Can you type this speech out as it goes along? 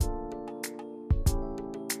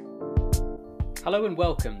Hello and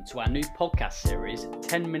welcome to our new podcast series,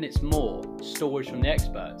 10 Minutes More, Stories from the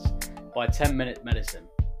Experts, by 10 Minute Medicine.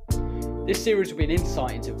 This series will be an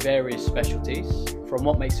insight into various specialties, from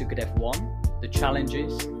what makes a good F1, the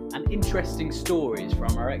challenges, and interesting stories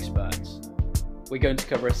from our experts. We're going to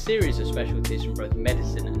cover a series of specialties from both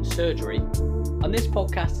medicine and surgery, and this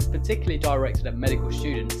podcast is particularly directed at medical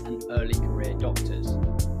students and early career doctors.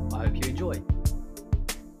 I hope you enjoy.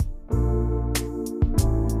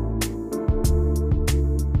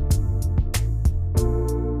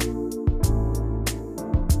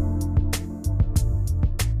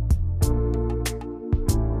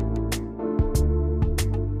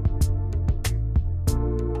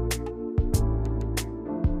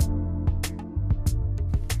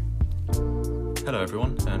 Hello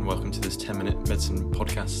everyone and welcome to this 10-minute medicine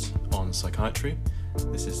podcast on psychiatry.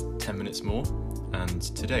 This is 10 Minutes More and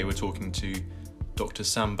today we're talking to Dr.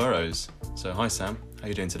 Sam Burrows. So hi Sam, how are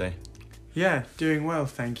you doing today? Yeah, doing well,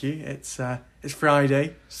 thank you. It's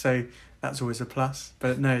Friday, so that's always a plus.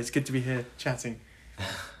 But no, it's good to be here chatting.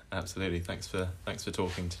 Absolutely, thanks for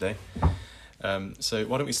talking today. So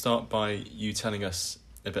why don't we start by you telling us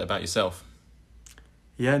a bit about yourself?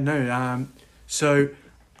 So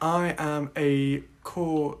I am a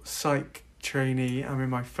core psych trainee. I'm in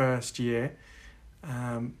my first year,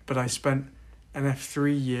 but I spent an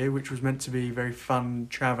F3 year, which was meant to be very fun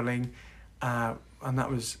travelling, and that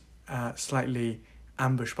was slightly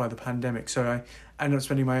ambushed by the pandemic. So I ended up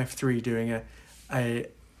spending my F3 doing a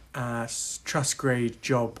trust grade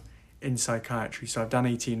job in psychiatry. So I've done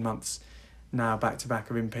 18 months now back to back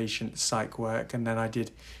of inpatient psych work, and then I did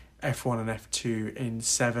F1 and F2 in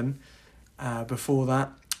 7. Before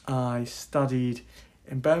that, I studied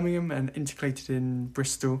in Birmingham and integrated in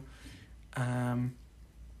Bristol.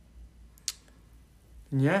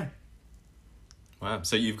 Yeah. Wow,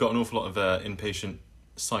 so you've got an awful lot of inpatient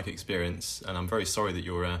psych experience, and I'm very sorry that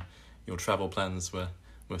your travel plans were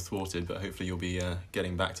thwarted, but hopefully you'll be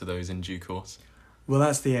getting back to those in due course. Well,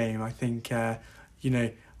 that's the aim. I think,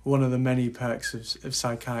 one of the many perks of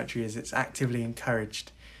psychiatry is it's actively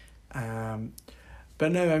encouraged.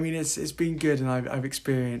 But no, I mean, it's been good, and I've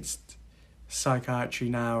experienced psychiatry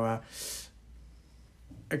now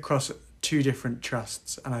across 2 different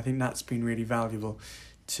trusts, and I think that's been really valuable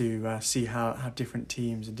to see how different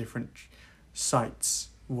teams and different sites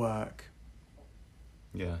work.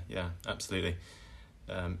 Yeah, absolutely.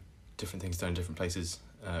 Different things done in different places,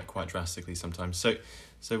 quite drastically sometimes.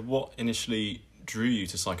 So what initially drew you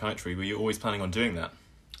to psychiatry? Were you always planning on doing that?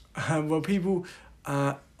 Well, people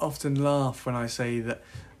often laugh when I say that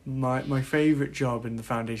my favourite job in the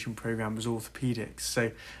foundation programme was orthopaedics.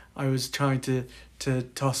 So I was trying to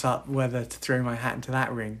toss up whether to throw my hat into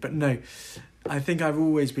that ring. But no, I think I've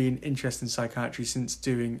always been interested in psychiatry since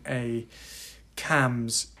doing a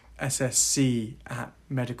CAMS SSC at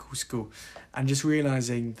medical school, and just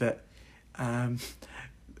realising that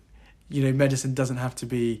medicine doesn't have to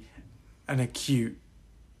be an acute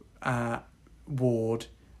ward,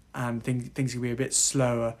 and things can be a bit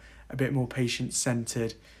slower, a bit more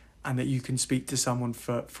patient-centred, and that you can speak to someone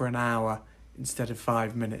for an hour instead of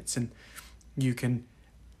 5 minutes, and you can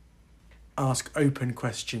ask open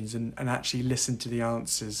questions and actually listen to the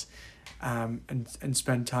answers, and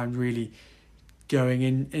spend time really going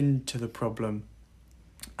into the problem.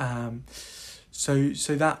 So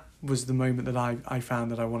that was the moment that I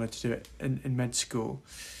found that I wanted to do it in med school.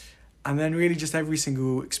 And then really just every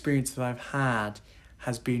single experience that I've had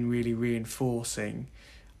has been really reinforcing.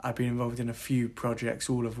 I've been involved in a few projects,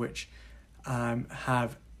 all of which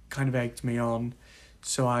have kind of egged me on.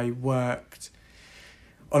 So I worked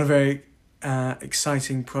on a very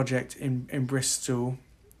exciting project in Bristol,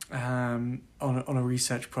 on a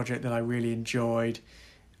research project that I really enjoyed,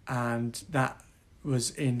 and that was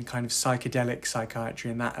in kind of psychedelic psychiatry,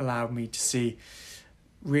 and that allowed me to see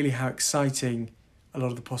really how exciting a lot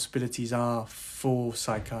of the possibilities are for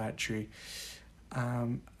psychiatry.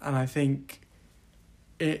 And I think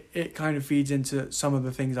it kind of feeds into some of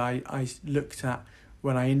the things I looked at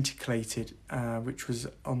when I integrated, which was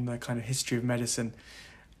on the kind of history of medicine.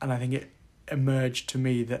 And I think it emerged to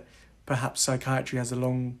me that perhaps psychiatry has a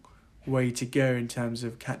long way to go in terms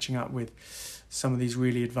of catching up with some of these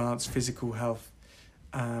really advanced physical health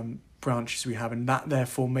branches we have. And that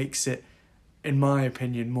therefore makes it, in my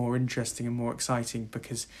opinion, more interesting and more exciting,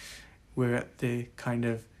 because we're at the kind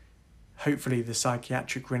of, hopefully, the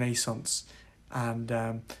psychiatric renaissance, and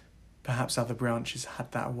perhaps other branches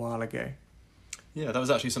had that a while ago. Yeah, that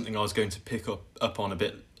was actually something I was going to pick up on a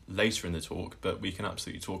bit later in the talk, but we can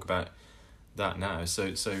absolutely talk about that now.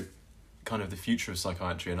 So kind of the future of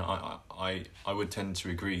psychiatry, and I would tend to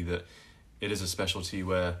agree that it is a specialty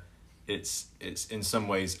where it's in some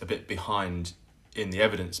ways a bit behind in the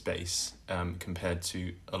evidence base compared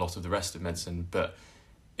to a lot of the rest of medicine, but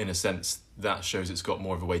in a sense that shows it's got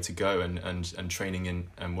more of a way to go, and training in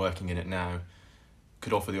and working in it now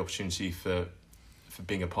could offer the opportunity for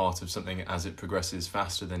being a part of something as it progresses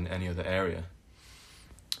faster than any other area.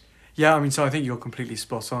 Yeah, I mean, so I think you're completely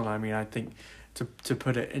spot on. I mean, I think to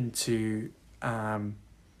put it into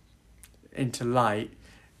light,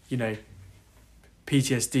 you know,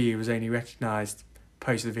 PTSD was only recognised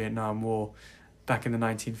post the Vietnam War. Back in the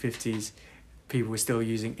 1950s, people were still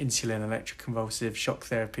using insulin, electroconvulsive shock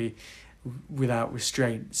therapy without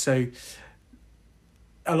restraint. So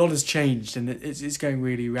a lot has changed, and it's going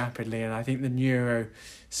really rapidly. And I think the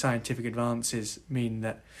neuroscientific advances mean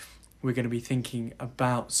that we're going to be thinking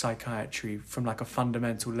about psychiatry from like a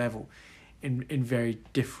fundamental level in very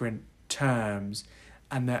different terms,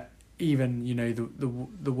 and that even, you know,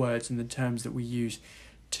 the words and the terms that we use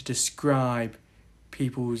to describe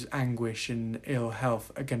people's anguish and ill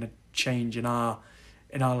health are going to change in our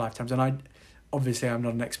lifetimes. And I'm not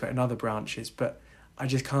an expert in other branches, but I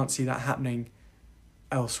just can't see that happening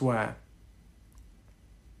elsewhere.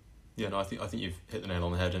 Yeah, no, I think you've hit the nail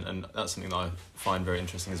on the head, and that's something that I find very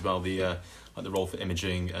interesting as well. The like the role for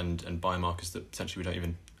imaging and biomarkers that potentially we don't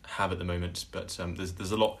even have at the moment, but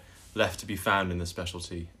there's a lot left to be found in the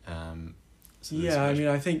specialty. Yeah, I mean,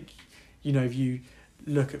 I think, you know, if you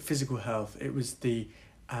look at physical health, it was the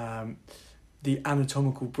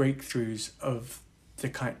anatomical breakthroughs of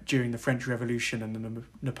during the French Revolution and the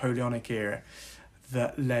Napoleonic era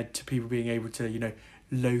that led to people being able to, you know,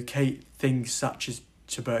 locate things such as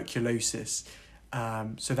tuberculosis.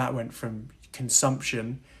 So that went from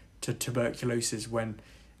consumption to tuberculosis when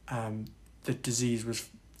the disease was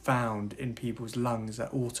found in people's lungs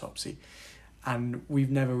at autopsy. And we've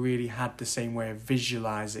never really had the same way of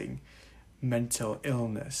visualizing mental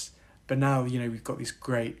illness. But now, you know, we've got this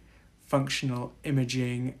great functional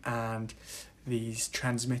imaging and these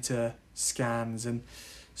transmitter scans, and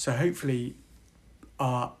so hopefully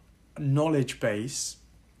our knowledge base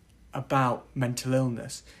about mental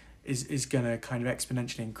illness is going to kind of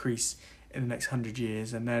exponentially increase in the next 100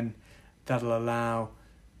 years, and then that'll allow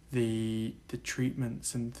the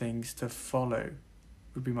treatments and things to follow,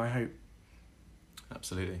 would be my hope.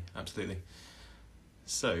 Absolutely.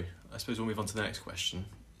 So I suppose we'll move on to the next question.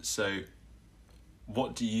 So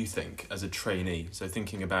what do you think as a trainee? So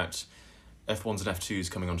thinking about F1s and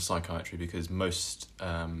F2s coming on to psychiatry, because most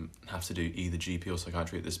have to do either GP or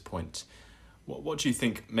psychiatry at this point. What do you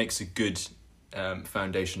think makes a good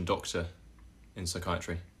foundation doctor in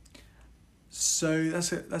psychiatry? So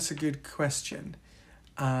that's a good question,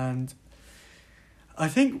 and I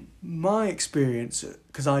think my experience,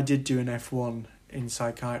 because I did do an F1 in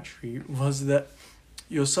psychiatry, was that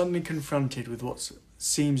you're suddenly confronted with what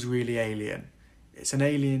seems really alien. It's an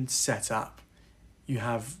alien setup. You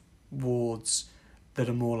have wards that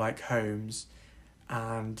are more like homes,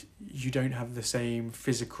 and you don't have the same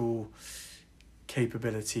physical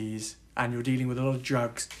capabilities, and you're dealing with a lot of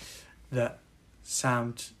drugs that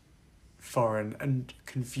sound foreign and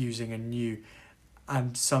confusing and new,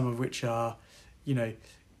 and some of which are, you know,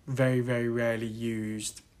 very, very rarely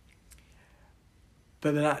used.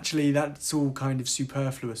 But then actually that's all kind of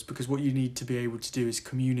superfluous, because what you need to be able to do is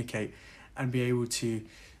communicate and be able to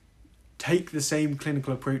take the same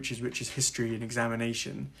clinical approaches, which is history and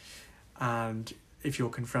examination, and if you're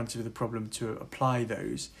confronted with a problem, to apply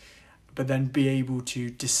those, but then be able to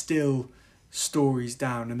distill stories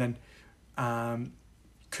down and then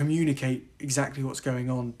communicate exactly what's going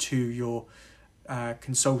on to your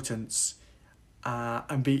consultants,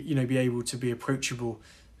 and be able to be approachable,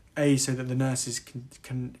 so that the nurses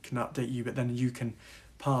can update you, but then you can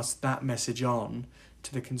pass that message on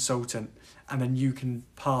to the consultant, and then you can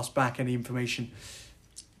pass back any information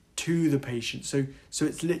to the patient. So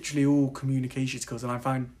it's literally all communication skills, and I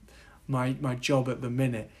find my job at the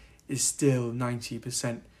minute is still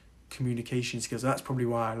 90% communication skills. That's probably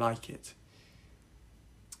why I like it.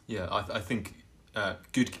 Yeah, I think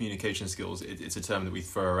good communication skills, it's a term that we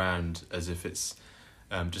throw around as if it's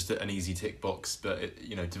just an easy tick box, but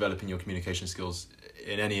developing your communication skills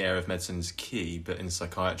in any area of medicine is key. But in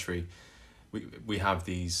psychiatry, we have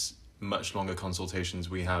these much longer consultations.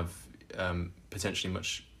 We have potentially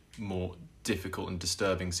much more difficult and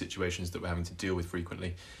disturbing situations that we're having to deal with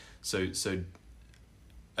frequently. So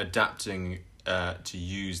adapting to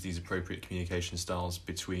use these appropriate communication styles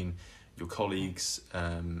between your colleagues,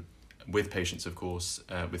 with patients, of course,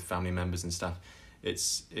 with family members and staff,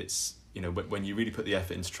 it's when you really put the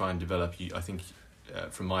effort into try and develop, I think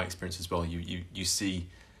from my experience as well, you see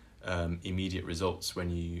immediate results when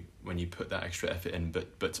you put that extra effort in,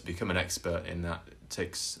 but to become an expert in that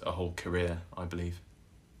takes a whole career, I believe.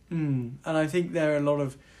 And I think there are a lot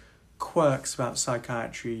of quirks about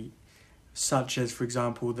psychiatry, such as, for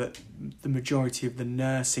example, that the majority of the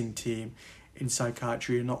nursing team in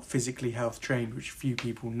psychiatry are not physically health trained, which few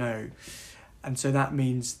people know. And so that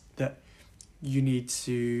means that you need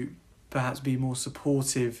to perhaps be more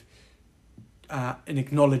supportive in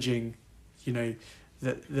acknowledging,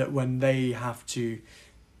 that when they have to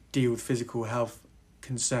deal with physical health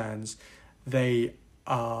concerns, they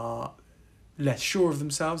are less sure of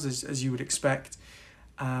themselves, as you would expect.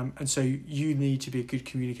 And so you need to be a good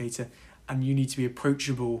communicator, and you need to be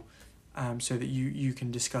approachable, so that you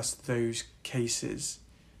can discuss those cases.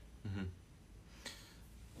 Mm-hmm.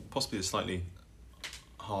 Possibly a slightly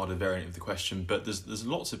harder variant of the question, but there's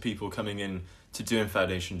lots of people coming in to do a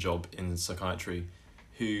foundation job in psychiatry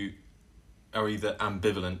who are either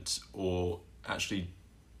ambivalent or actually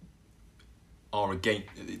are against.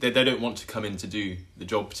 They don't want to come in to do the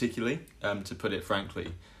job particularly, to put it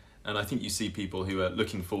frankly. And I think you see people who are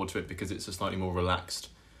looking forward to it because it's a slightly more relaxed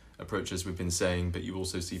approach, as we've been saying, but you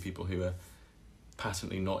also see people who are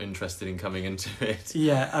patently not interested in coming into it.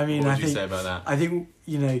 Yeah, I mean, what would you say about that? I think,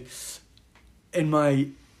 in my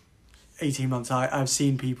 18 months, I've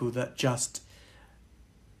seen people that just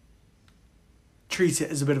treat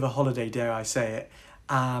it as a bit of a holiday, dare I say it.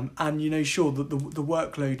 And, sure, the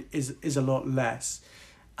workload is a lot less.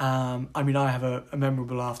 I have a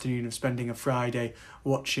memorable afternoon of spending a Friday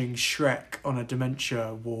watching Shrek on a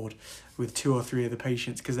dementia ward with 2 or 3 of the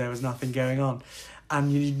patients because there was nothing going on.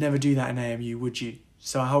 And you'd never do that in AMU, would you?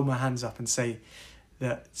 So I hold my hands up and say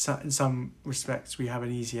that in some respects we have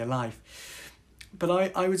an easier life.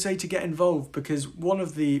 But I would say to get involved, because one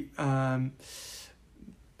of the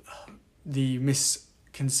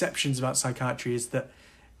misconceptions about psychiatry is that,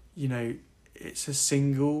 it's a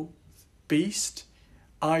single beast.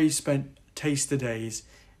 I spent taster days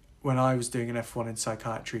when I was doing an F1 in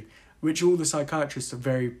psychiatry, which all the psychiatrists are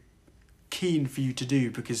very keen for you to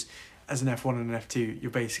do, because as an F1 and an F2,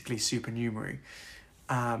 you're basically supernumerary.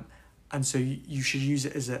 And so you should use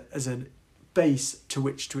it as a base to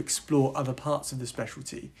which to explore other parts of the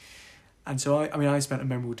specialty. And so I spent a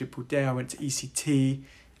memorable day. I went to ECT,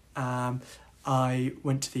 I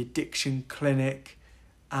went to the addiction clinic,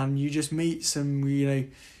 and you just meet some,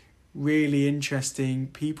 really interesting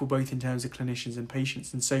people, both in terms of clinicians and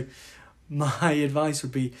patients. And so my advice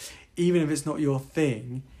would be, even if it's not your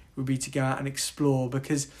thing, would be to go out and explore,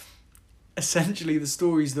 because essentially the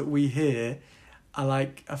stories that we hear are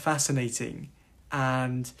fascinating,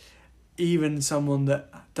 and even someone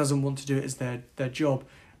that doesn't want to do it as their job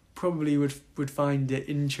probably would find it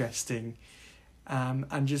interesting,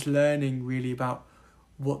 and just learning really about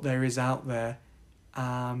what there is out there,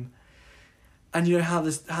 and how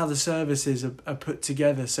the services are put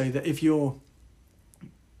together, so that if you're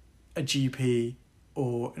a GP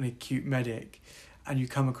or an acute medic and you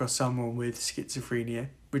come across someone with schizophrenia,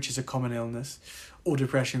 which is a common illness, or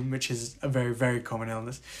depression, which is a very, very common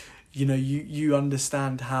illness, you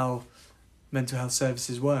understand how mental health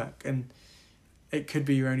services work, and it could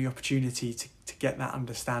be your only opportunity to get that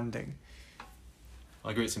understanding.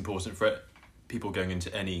 I agree, it's important for people going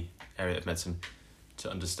into any area of medicine to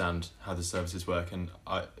understand how the services work. And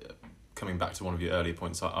coming back to one of your earlier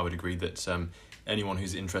points, I would agree that anyone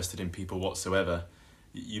who's interested in people whatsoever,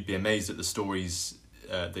 you'd be amazed at the stories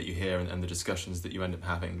that you hear and the discussions that you end up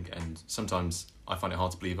having. And sometimes I find it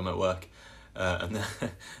hard to believe I'm at work, and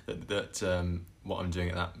that what I'm doing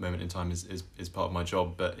at that moment in time is part of my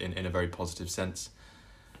job, but in a very positive sense.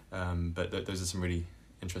 But those are some really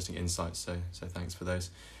interesting insights, so thanks for those.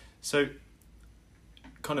 So,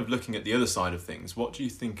 kind of looking at the other side of things, what do you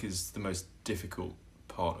think is the most difficult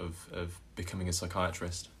part of becoming a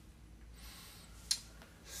psychiatrist?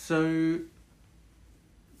 So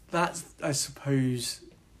that's, I suppose,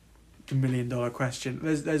 the $1 million question.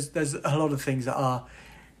 There's a lot of things that are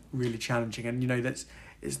really challenging, and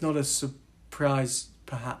it's not a surprise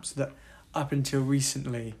perhaps that up until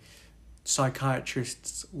recently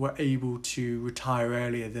psychiatrists were able to retire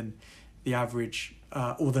earlier than the average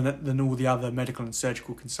or than all the other medical and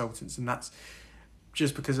surgical consultants, and that's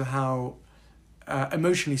just because of how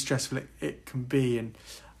emotionally stressful it can be. And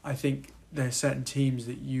I think there are certain teams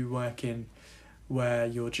that you work in where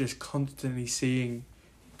you're just constantly seeing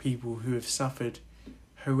people who have suffered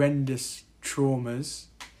horrendous traumas,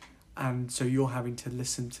 and so you're having to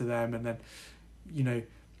listen to them, and then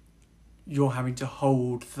you're having to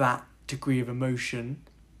hold that degree of emotion.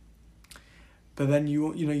 But then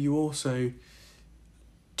you also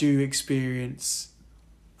do experience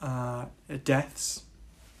deaths,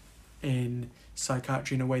 in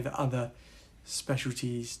psychiatry in a way that other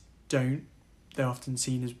specialties don't. They're often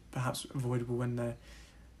seen as perhaps avoidable when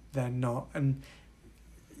they're not. And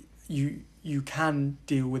you can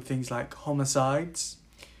deal with things like homicides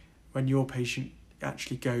when your patient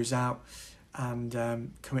actually goes out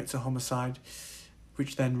and commits a homicide,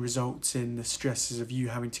 which then results in the stresses of you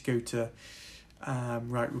having to go to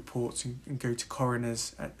write reports and go to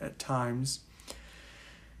coroners at times.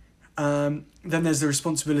 Then there's the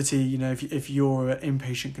responsibility, if you're an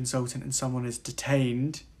inpatient consultant and someone is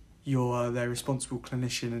detained, you're their responsible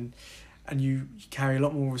clinician, and you carry a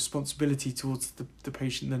lot more responsibility towards the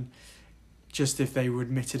patient than just if they were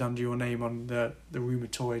admitted under your name on the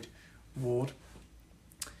rheumatoid ward.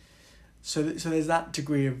 So there's that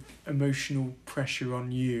degree of emotional pressure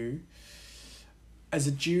on you. As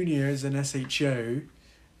a junior, as an SHO,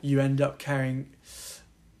 you end up carrying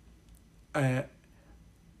a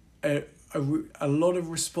lot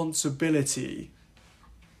of responsibility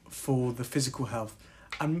for the physical health.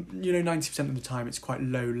 And 90% of the time it's quite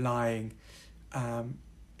low-lying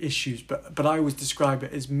issues, but I always describe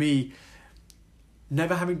it as me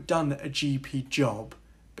never having done a GP job,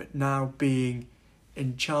 but now being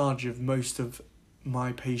in charge of most of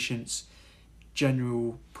my patients'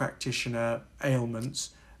 general practitioner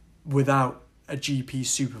ailments without a GP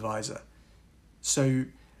supervisor. So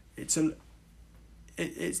it's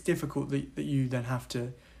difficult that you then have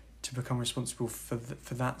to become responsible for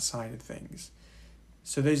that side of things.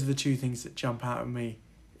 So those are the two things that jump out at me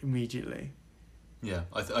immediately. Yeah,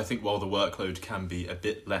 I think while the workload can be a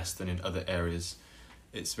bit less than in other areas,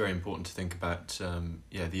 it's very important to think about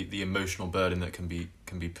the emotional burden that can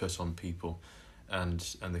be put on people, and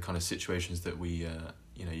the kind of situations that we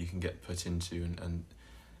you can get put into, and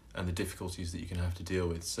the difficulties that you can have to deal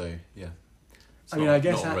with. So yeah, I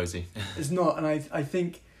guess not rosy. It's not, and I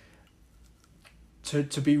think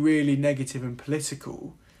to be really negative and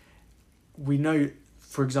political, we know,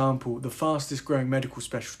 for example, the fastest growing medical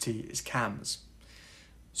specialty is CAMS.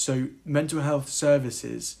 So mental health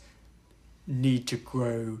services need to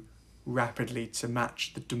grow rapidly to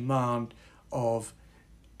match the demand of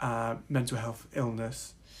mental health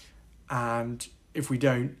illness. And if we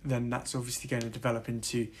don't, then that's obviously going to develop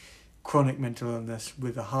into chronic mental illness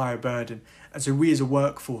with a higher burden. And so we as a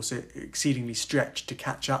workforce are exceedingly stretched to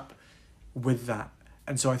catch up with that.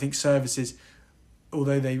 And so I think services,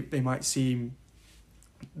 although they might seem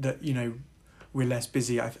that, we're less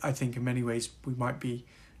busy, I think in many ways we might be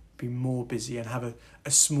more busy and have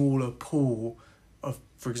a smaller pool of,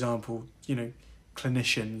 for example,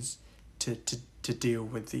 clinicians to deal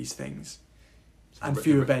with these things. And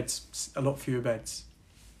fewer beds, a lot fewer beds.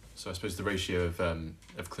 So I suppose the ratio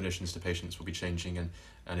of clinicians to patients will be changing,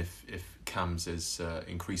 and if CAMS is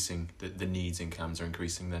increasing, the needs in CAMS are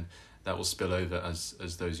increasing, then that will spill over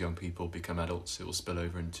as those young people become adults. It will spill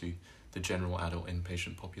over into the general adult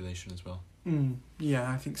inpatient population as well.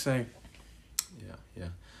 Yeah, I think so. Yeah.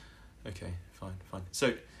 Okay, fine.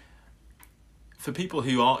 So, for people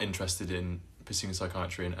who are interested in pursuing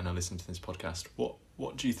psychiatry and are listening to this podcast,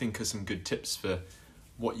 what do you think are some good tips for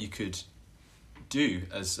what you could do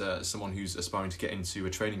as someone who's aspiring to get into a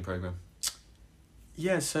training program?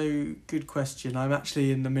 Yeah, so good question. I'm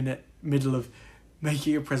actually in the middle of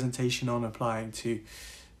making a presentation on applying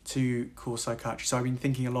to core psychiatry, so I've been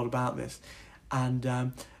thinking a lot about this, and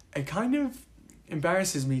it kind of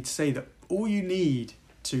embarrasses me to say that all you need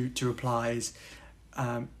to apply is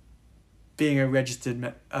being a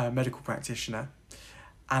registered medical practitioner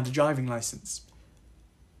and a driving licence.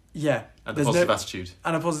 Yeah. And a positive attitude.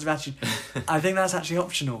 And a positive attitude. I think that's actually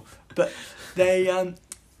optional. But they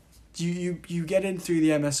you get in through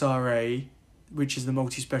the MSRA, which is the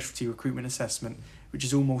multi-specialty recruitment assessment, which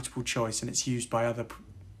is all multiple choice, and it's used by other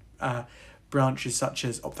branches such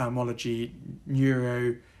as ophthalmology,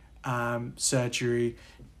 neuro, surgery,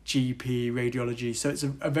 GP, radiology. So it's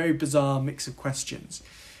a very bizarre mix of questions.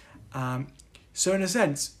 So in a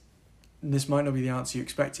sense, and this might not be the answer you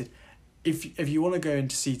expected, if you want to go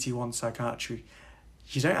into CT1 psychiatry,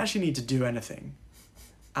 you don't actually need to do anything.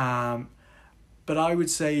 But I would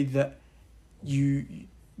say that the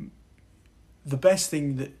best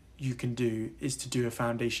thing that you can do is to do a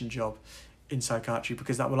foundation job in psychiatry,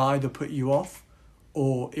 because that will either put you off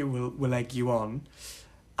or it will egg you on.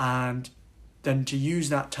 And then to use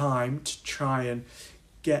that time to try and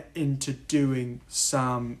get into doing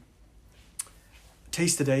some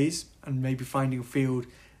taster days and maybe finding a field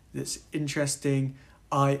that's interesting.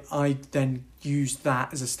 I then used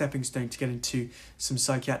that as a stepping stone to get into some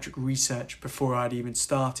psychiatric research before I'd even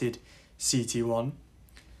started CT1.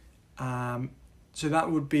 So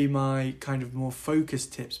that would be my kind of more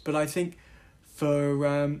focused tips. But I think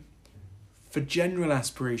for for general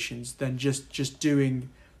aspirations, then just doing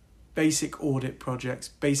basic audit projects,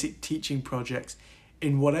 basic teaching projects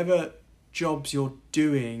in whatever jobs you're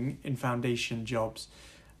doing in foundation jobs,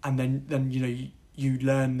 and then you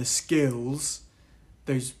learn the skills,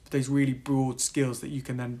 those really broad skills that you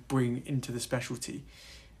can then bring into the specialty.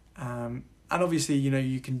 And obviously,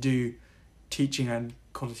 you can do teaching and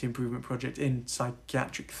quality improvement project in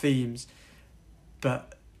psychiatric themes,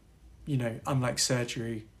 but unlike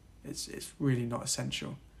surgery, it's really not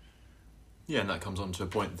essential. Yeah, and that comes on to a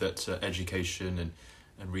point that education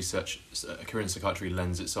and research, a career in psychiatry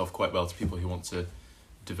lends itself quite well to people who want to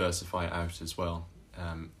diversify it out as well.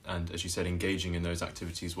 And as you said, engaging in those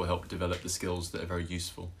activities will help develop the skills that are very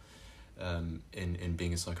useful in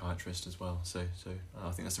being a psychiatrist as well. So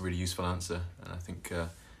I think that's a really useful answer, and I think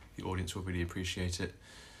the audience will really appreciate it.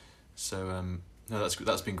 So no,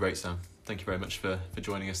 that's been great, Sam. Thank you very much for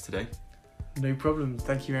joining us today. No problem.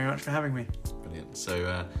 Thank you very much for having me. Brilliant.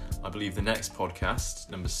 So I believe the next podcast,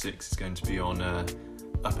 number 6, is going to be on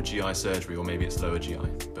upper GI surgery, or maybe it's lower GI,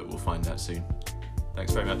 but we'll find out soon.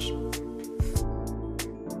 Thanks very much.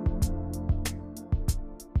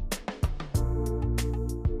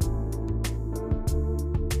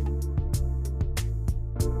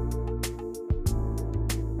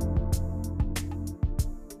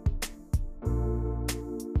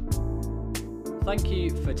 Thank you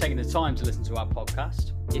for taking the time to listen to our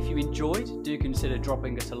podcast. If you enjoyed, do consider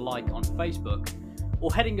dropping us a like on Facebook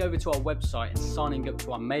or heading over to our website and signing up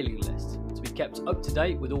to our mailing list to be kept up to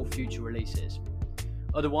date with all future releases.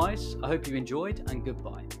 Otherwise, I hope you enjoyed, and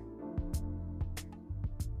goodbye.